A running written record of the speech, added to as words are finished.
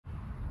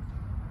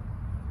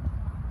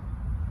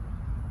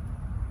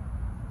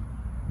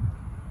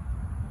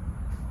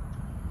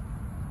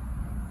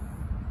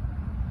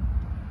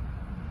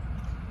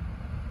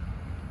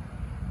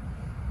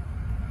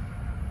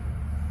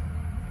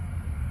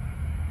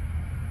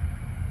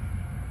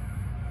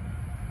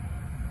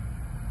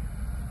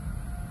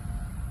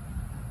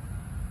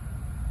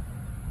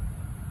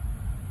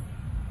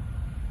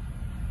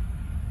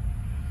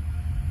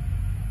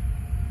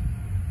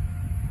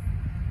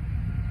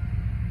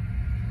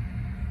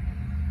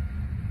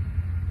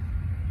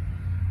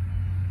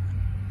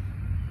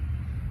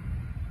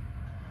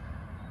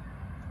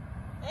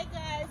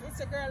it's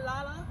your girl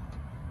Lala.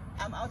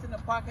 I'm out in the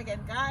park again,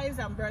 guys.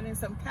 I'm burning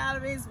some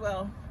calories.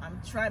 Well,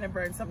 I'm trying to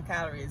burn some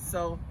calories.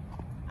 So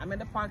I'm in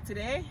the park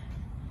today,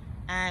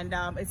 and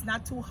it's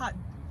not too hot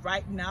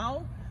right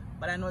now,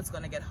 but I know it's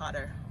gonna get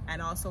hotter.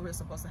 And also we're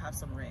supposed to have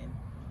some rain.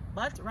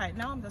 But right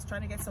now I'm just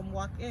trying to get some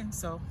walk in,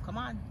 so come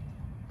on.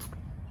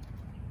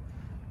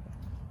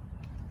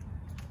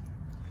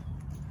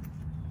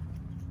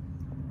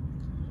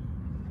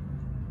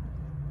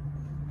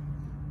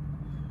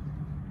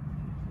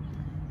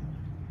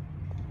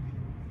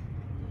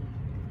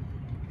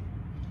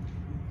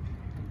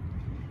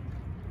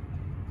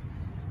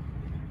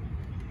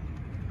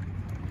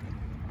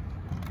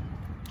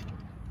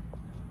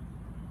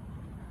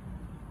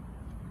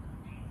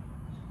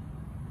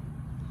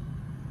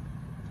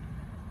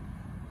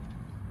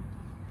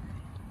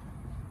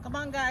 Come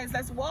on guys,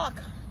 let's walk.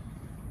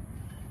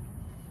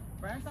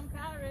 Burn some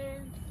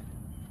calories.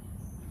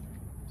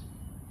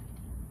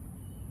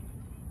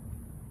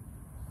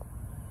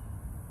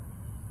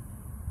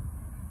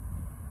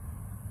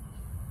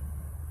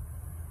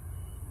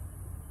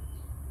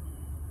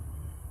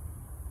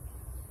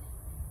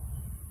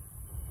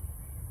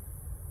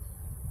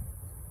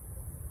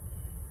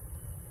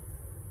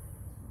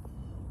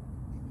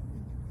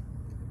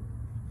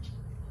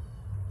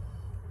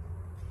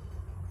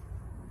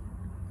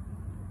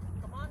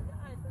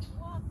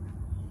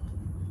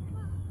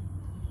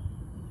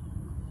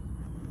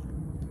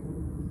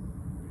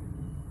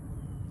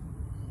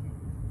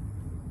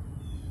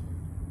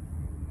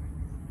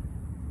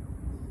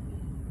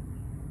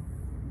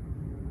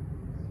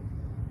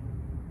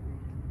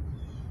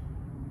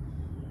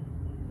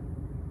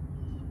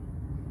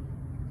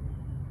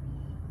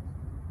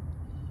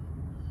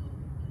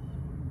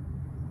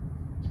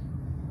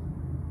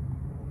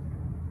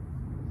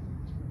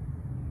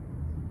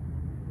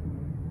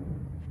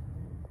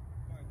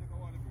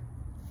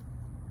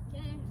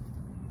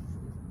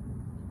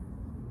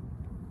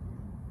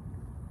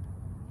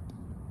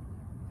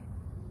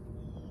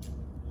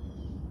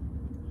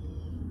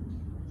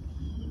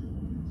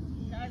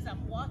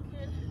 I'm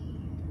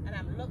walking and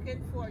I'm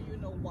looking for you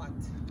know what,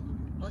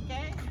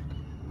 okay?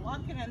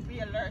 Walking and be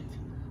alert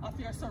of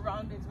your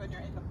surroundings when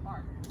you're in the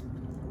park.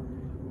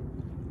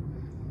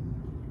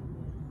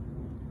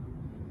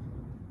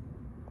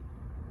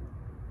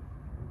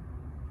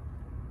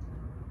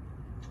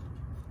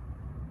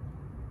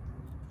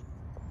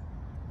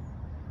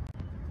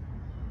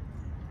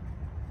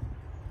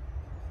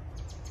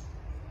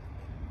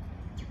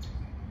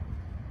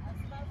 I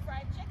smell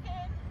fried chicken.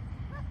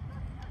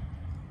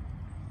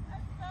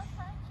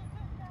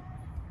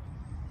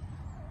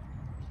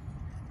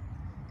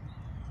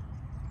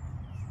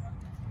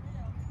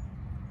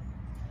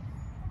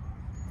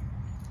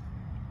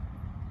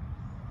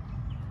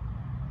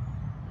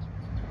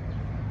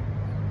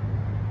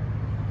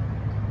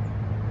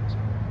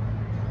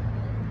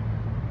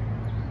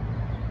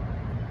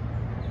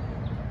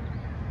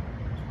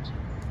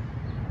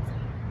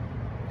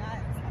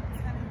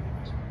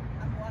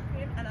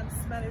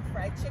 Smelling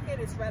fried chicken.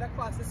 It's right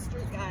across the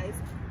street, guys.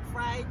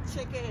 Fried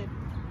chicken.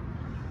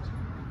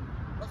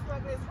 The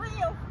struggle is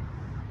real.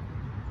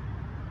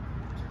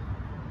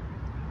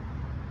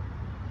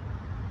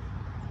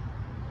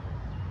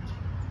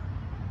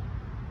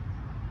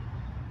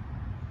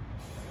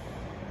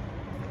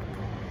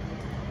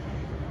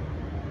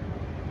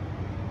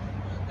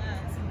 Oh,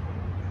 guys,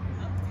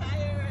 I'm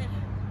tired.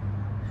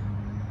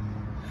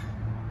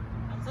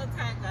 I'm so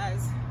tired,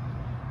 guys.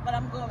 But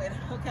I'm going.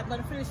 Okay, I'm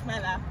going to finish my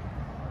lap.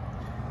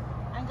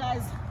 And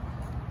guys,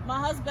 my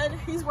husband,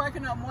 he's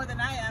working out more than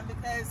I am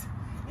because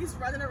he's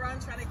running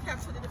around trying to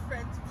capture the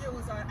different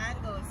views or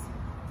angles.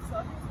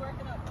 So he's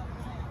working out more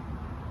than I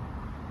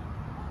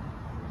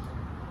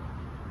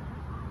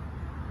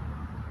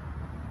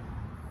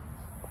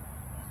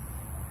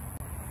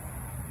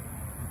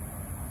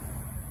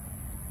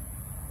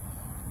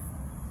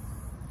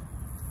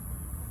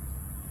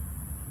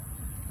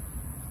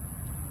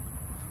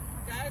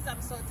am. Guys,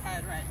 I'm so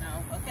tired right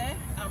now, okay?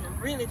 I'm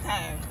really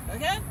tired,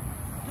 okay?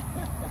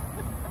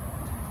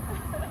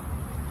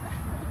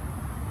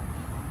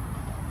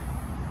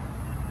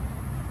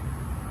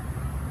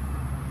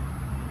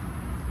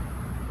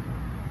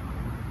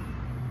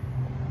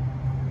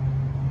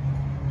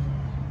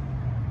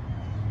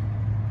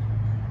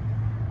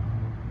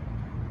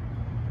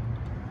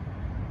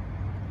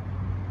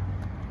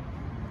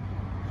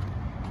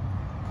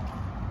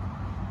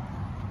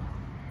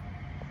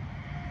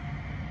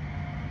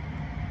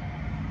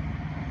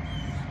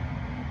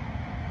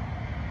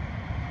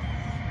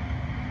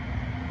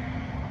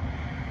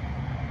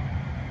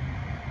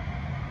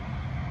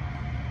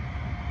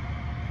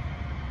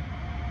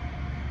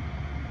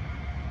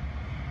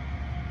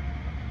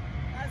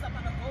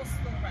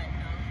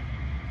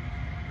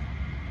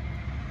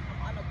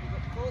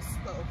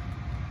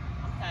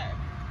 I'm tired.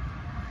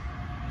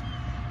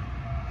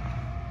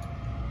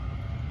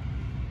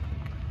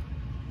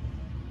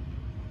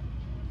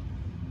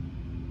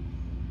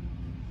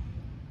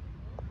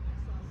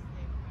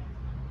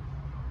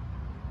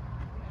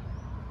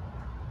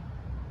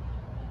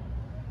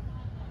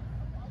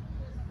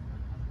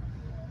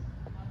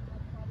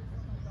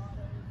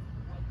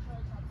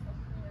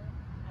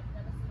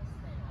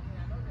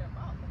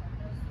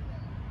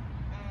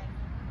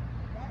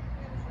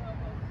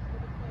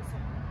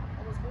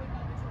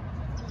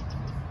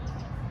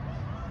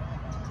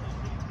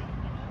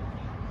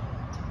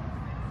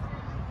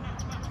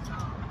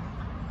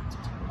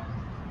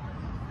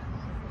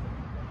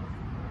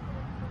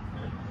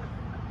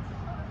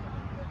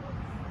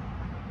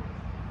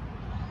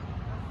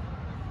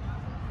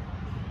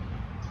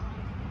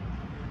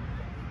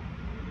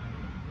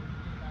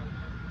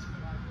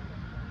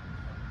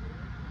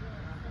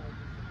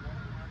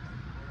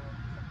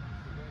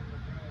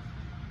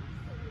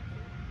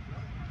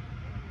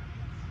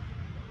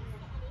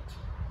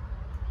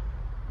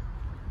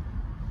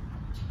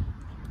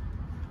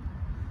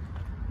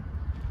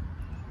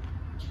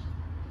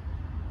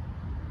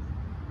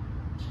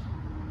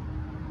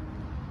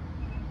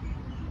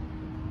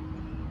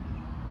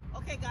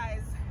 Okay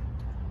guys,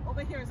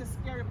 over here is a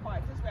scary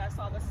part. This is where I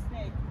saw the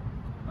snake.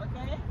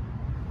 Okay,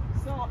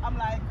 so I'm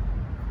like,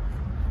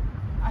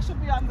 I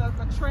should be on the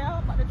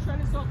trail, but the trail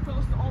is so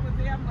close to over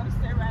there. I'm gonna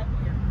stay right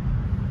here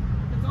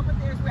because over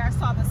there is where I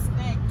saw the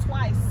snake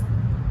twice.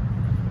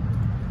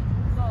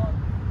 So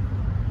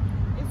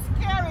it's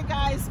scary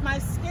guys. My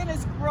skin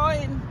is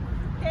growing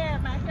hair.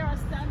 My hair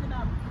is standing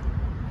up.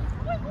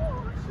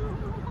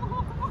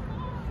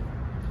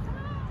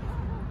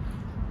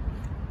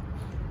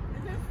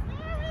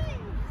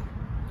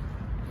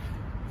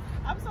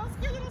 I'm so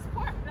scared of this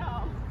park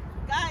now.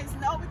 Guys,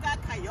 now we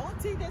got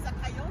coyote. There's a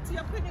coyote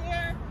up in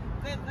here.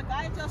 The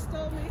guy just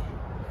told me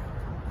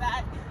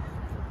that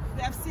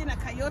they've seen a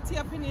coyote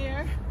up in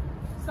here.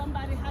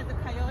 Somebody had the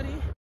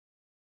coyote.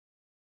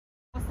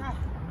 What's that?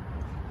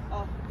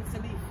 Oh, it's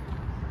a leaf.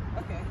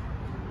 Okay.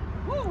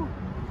 Woo!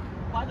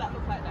 Why'd that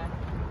look like that?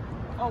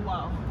 Oh,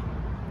 wow.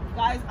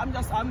 Guys, I'm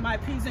just on my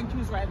P's and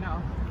Q's right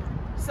now.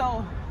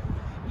 So,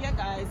 yeah,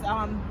 guys,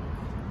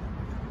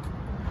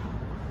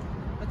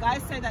 the guy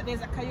said that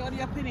there's a coyote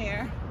up in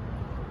here.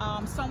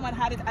 Someone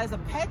had it as a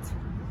pet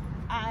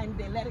and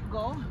they let it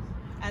go,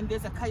 and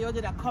there's a coyote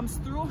that comes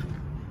through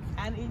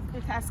and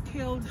it has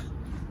killed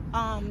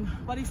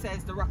what he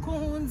says, the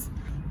raccoons,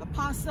 the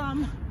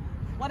possum.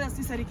 What else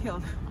he said he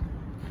killed?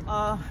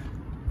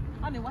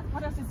 Honey,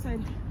 what else he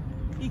said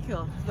he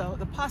killed?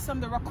 The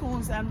possum, the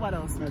raccoons, and what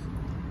else?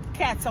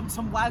 Cats,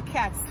 some wild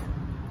cats.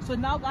 So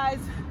now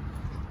guys,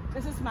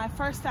 this is my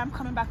first time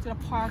coming back to the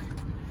park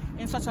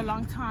in such a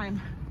long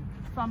time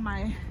from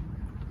my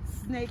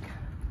snake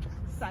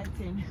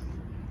sighting,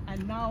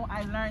 and now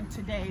I learned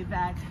today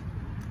that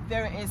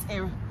there is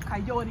a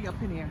coyote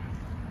up in here.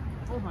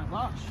 Oh my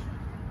gosh.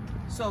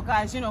 So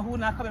guys, you know who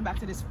not coming back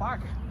to this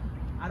park?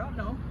 I don't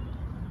know.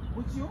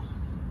 Would you?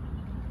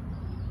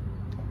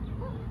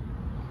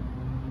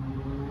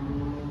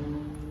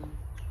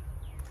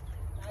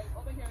 Guys,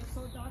 over here is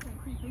so dark and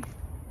creepy.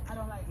 I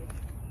don't like it.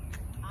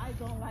 I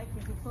don't like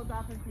it. It's so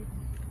dark and creepy.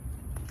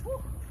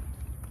 Whew.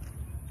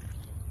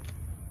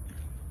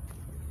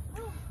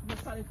 I'm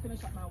just trying to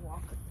finish up my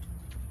walk,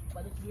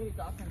 but it's really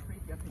dark and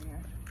creepy up in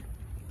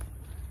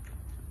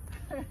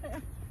here.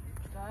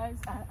 Guys,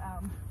 I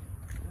am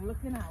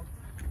looking out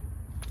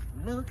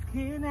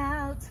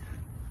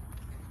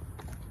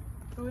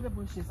through the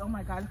bushes. Oh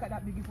my God, look at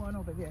that big iguana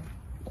over there.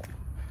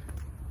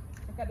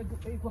 Look at the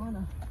big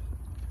iguana.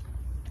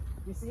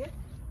 You see it?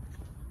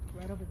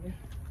 Right over there.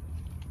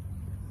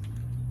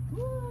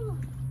 Woo.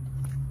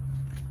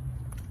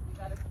 You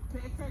gotta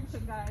pay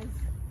attention, guys.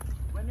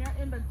 When you're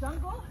in the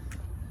jungle,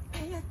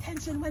 pay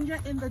attention when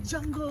you're in the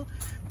jungle.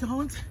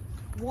 Don't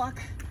walk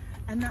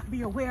and not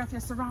be aware of your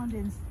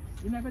surroundings.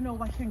 You never know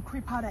what can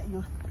creep out at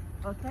you,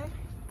 okay?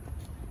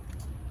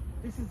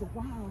 This is the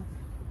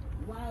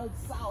wild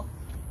South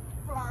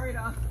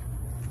Florida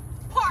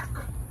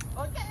park,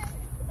 okay?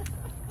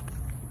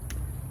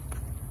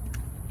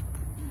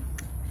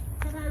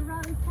 Can I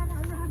run? Can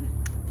I run?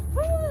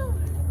 Woo!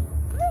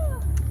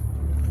 Woo!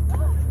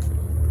 Oh.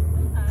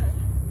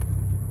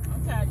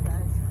 I'm tired,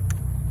 guys.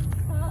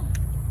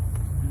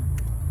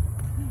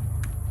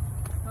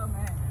 Oh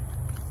man,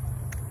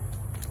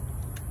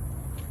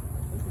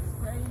 this is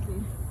crazy,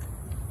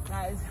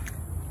 guys.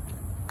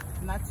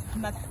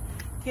 I'm not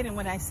kidding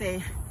when I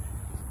say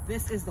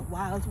this is the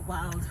wild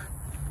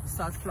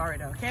South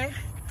Florida. Okay,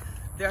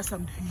 there are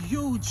some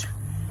huge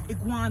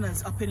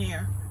iguanas up in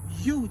here,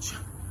 huge.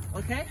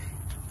 Okay,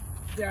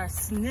 there are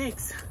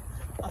snakes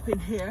up in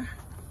here.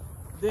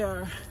 There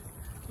are,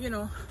 you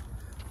know,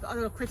 the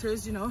other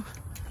critters, you know,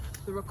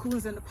 the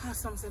raccoons and the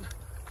possums and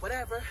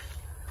whatever.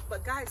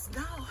 But guys,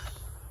 now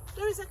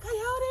there is a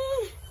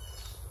coyote.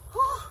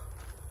 Oh.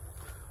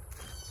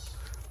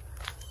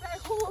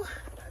 Like who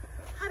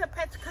had a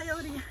pet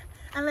coyote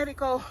and let it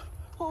go?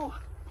 Oh.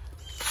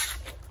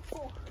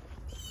 Oh.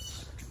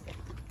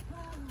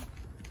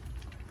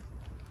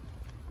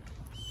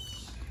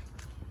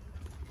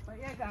 But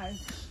yeah,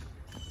 guys,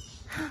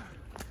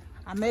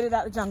 I made it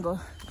out of the jungle.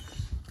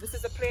 This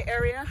is the play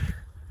area.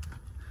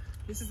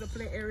 This is the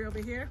play area over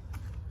here.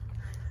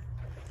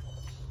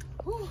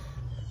 Whew.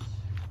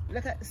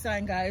 Look at the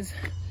sign, guys.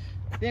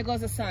 There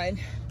goes the sign.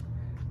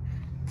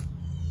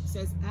 It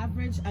says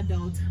average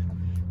adult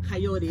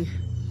coyote,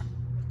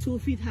 2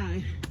 feet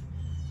high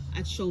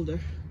at shoulder.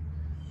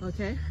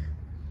 Okay.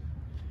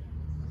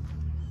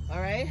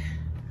 All right.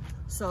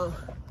 So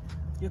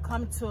you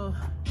come to,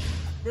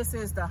 this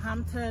is the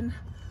Hampton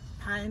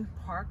Pine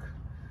Park.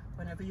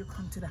 Whenever you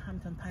come to the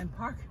Hampton Pine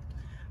Park,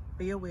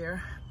 be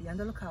aware, be on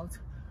the lookout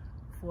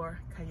for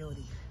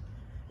coyote.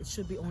 It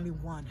should be only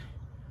one,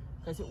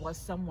 because it was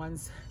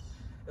someone's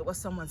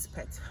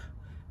pet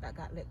that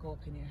got let go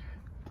up in here.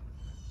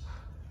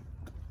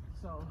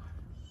 So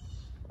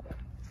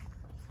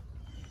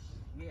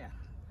yeah,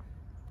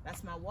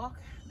 that's my walk,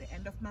 the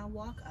end of my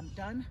walk. I'm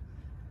done.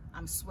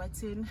 I'm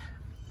sweating.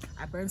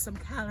 I burned some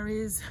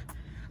calories.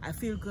 I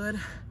feel good.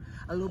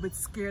 A little bit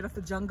scared of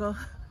the jungle,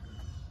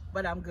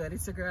 but I'm good.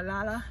 It's your girl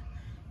Lala.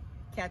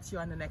 Catch you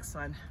on the next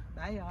one.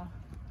 Bye, y'all.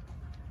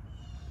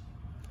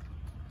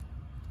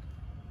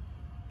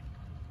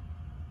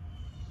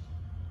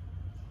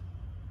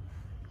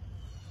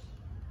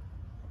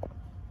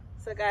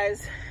 So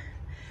guys,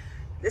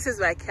 this is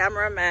my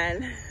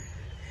cameraman,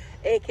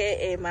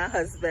 aka my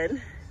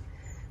husband.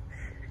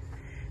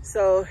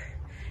 So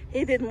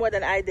he did more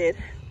than I did.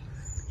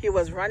 He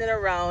was running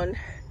around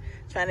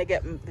trying to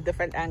get the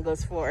different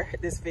angles for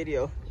this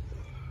video.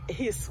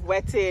 He's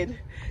sweating.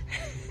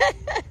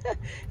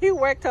 He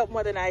worked out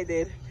more than I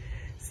did.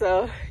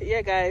 So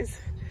yeah guys,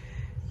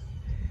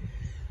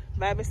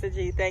 bye Mr.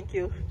 G, thank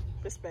you,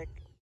 respect.